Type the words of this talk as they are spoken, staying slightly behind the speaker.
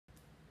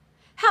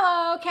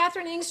Hello,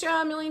 Catherine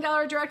Ingstrom, Million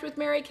Dollar Director with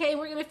Mary Kay.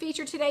 We're going to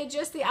feature today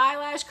just the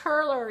eyelash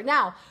curler.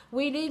 Now,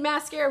 we need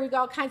mascara. We've got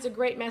all kinds of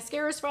great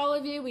mascaras for all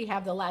of you. We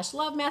have the Lash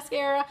Love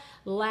Mascara,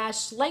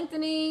 Lash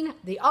Lengthening,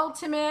 the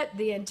Ultimate,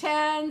 the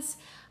Intense,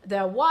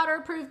 the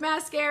Waterproof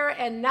Mascara,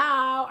 and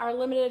now our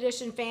limited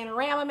edition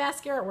Panorama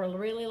Mascara. We're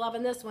really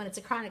loving this one. It's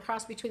a kind of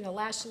cross between the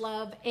Lash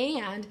Love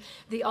and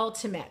the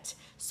Ultimate.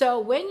 So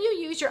when you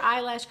use your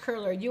eyelash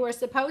curler, you are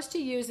supposed to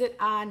use it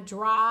on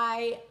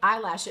dry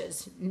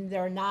eyelashes. They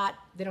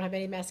don't have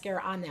any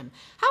mascara on them.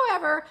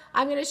 However,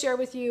 I'm going to share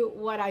with you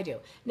what I do.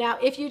 Now,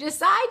 if you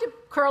decide to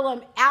curl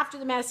them after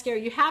the mascara,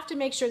 you have to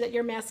make sure that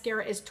your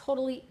mascara is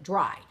totally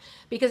dry,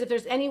 because if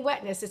there's any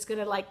wetness, it's going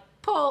to like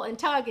pull and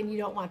tug, and you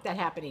don't want that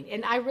happening.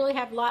 And I really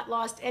have not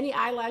lost any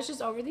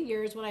eyelashes over the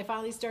years when I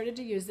finally started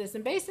to use this.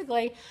 And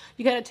basically,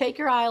 you got to take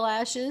your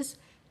eyelashes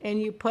and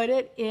you put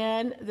it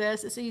in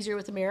this. It's easier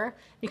with the mirror.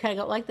 You kind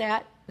of go like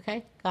that.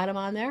 Okay, got them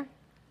on there.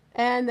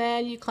 And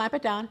then you clamp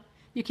it down.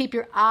 You keep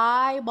your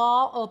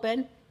eyeball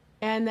open,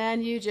 and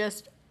then you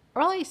just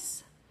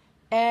release.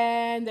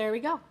 And there we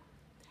go.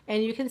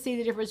 And you can see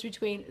the difference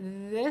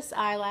between this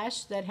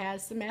eyelash that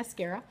has some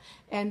mascara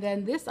and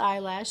then this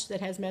eyelash that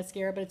has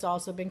mascara, but it's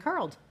also been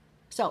curled.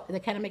 So they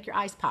kind of make your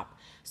eyes pop.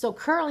 So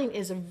curling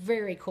is a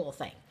very cool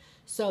thing.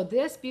 So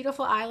this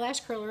beautiful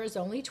eyelash curler is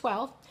only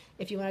 $12.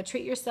 If you want to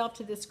treat yourself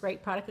to this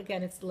great product,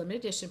 again, it's the limited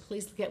edition.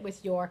 Please get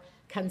with your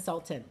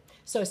consultant.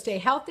 So stay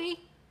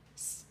healthy,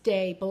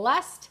 stay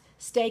blessed,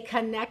 stay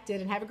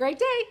connected, and have a great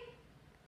day.